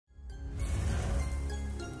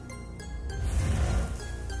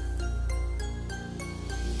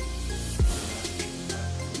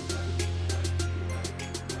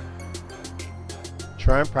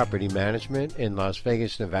Prime Property Management in Las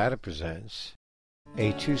Vegas, Nevada presents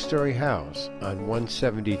a two-story house on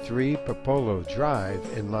 173 Popolo Drive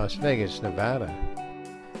in Las Vegas, Nevada.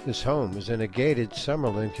 This home is in a gated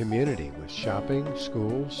Summerlin community with shopping,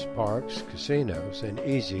 schools, parks, casinos, and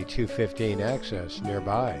easy 215 access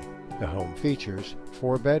nearby. The home features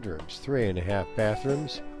 4 bedrooms, 3.5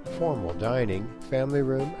 bathrooms, formal dining, family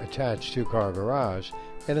room, attached 2-car garage,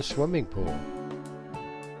 and a swimming pool.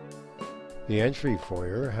 The entry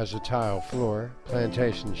foyer has a tile floor,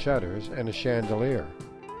 plantation shutters, and a chandelier.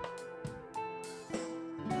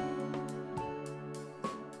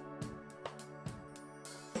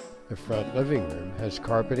 The front living room has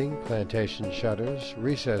carpeting, plantation shutters,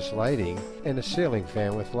 recessed lighting, and a ceiling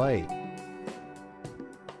fan with light.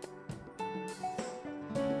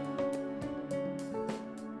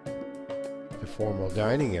 The formal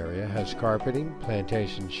dining area has carpeting,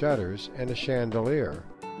 plantation shutters, and a chandelier.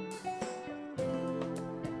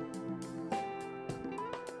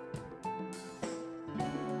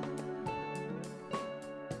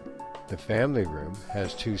 The family room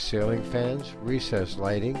has 2 ceiling fans, recessed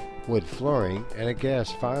lighting, wood flooring, and a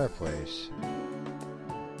gas fireplace.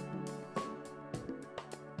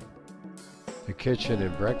 The kitchen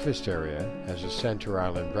and breakfast area has a center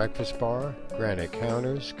island breakfast bar, granite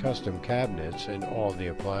counters, custom cabinets, and all the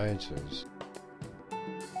appliances.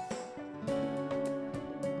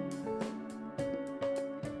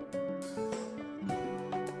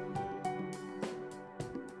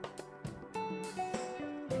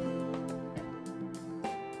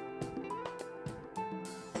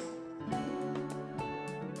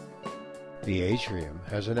 The atrium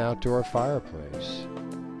has an outdoor fireplace.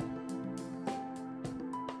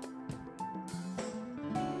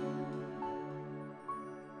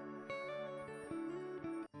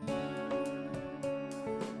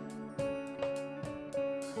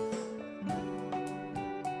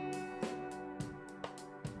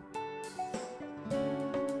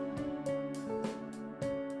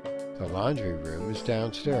 The laundry room is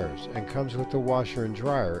downstairs and comes with the washer and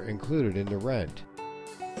dryer included in the rent.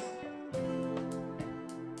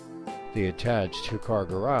 The attached 2-car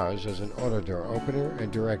garage has an auto door opener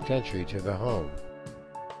and direct entry to the home.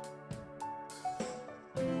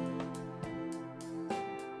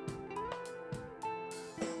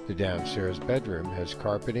 The downstairs bedroom has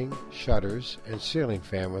carpeting, shutters, and ceiling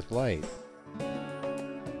fan with light.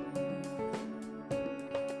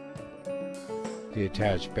 The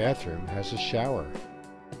attached bathroom has a shower.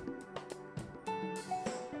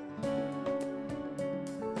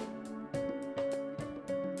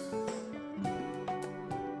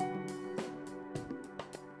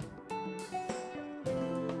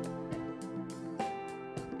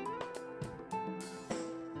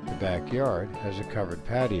 The backyard has a covered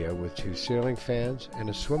patio with 2 ceiling fans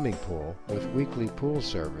and a swimming pool with weekly pool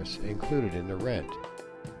service included in the rent.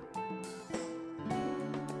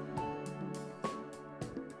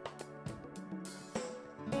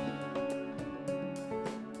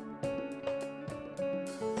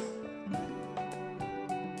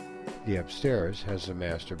 The upstairs has a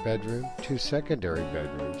master bedroom, 2 secondary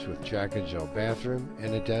bedrooms with Jack and Jill bathroom,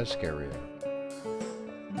 and a desk area.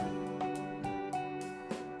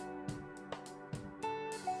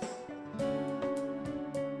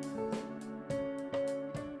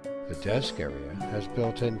 The desk area has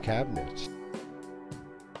built-in cabinets.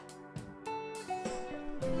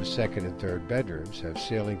 The second and third bedrooms have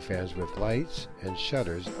ceiling fans with lights and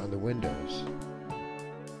shutters on the windows.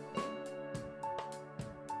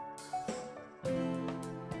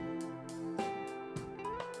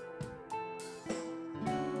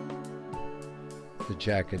 The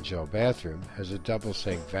Jack and Jill bathroom has a double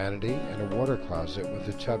sink vanity and a water closet with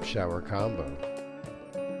a tub shower combo.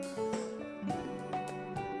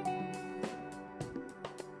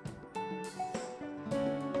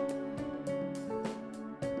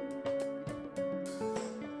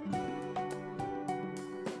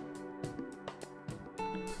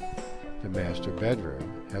 The master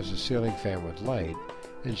bedroom has a ceiling fan with light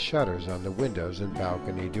and shutters on the windows and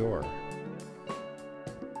balcony door.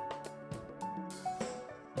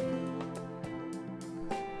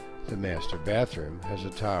 The master bathroom has a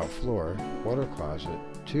tile floor, water closet,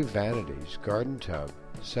 2 vanities, garden tub,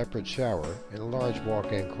 separate shower, and a large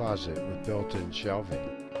walk-in closet with built-in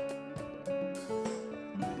shelving.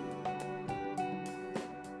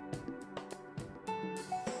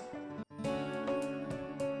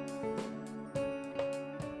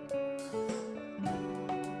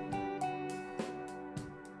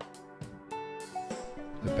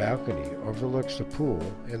 The balcony overlooks the pool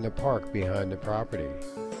and the park behind the property.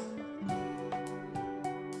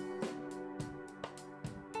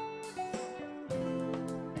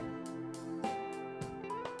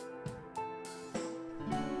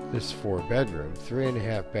 This 4-bedroom,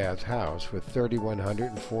 3.5-bath house with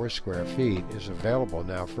 3,104 square feet is available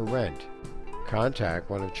now for rent. Contact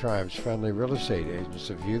one of Triumph's friendly real estate agents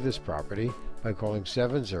to view this property by calling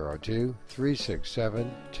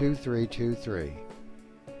 702-367-2323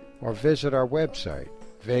 or visit our website,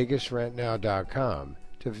 vegasrentnow.com,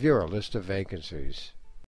 to view our list of vacancies.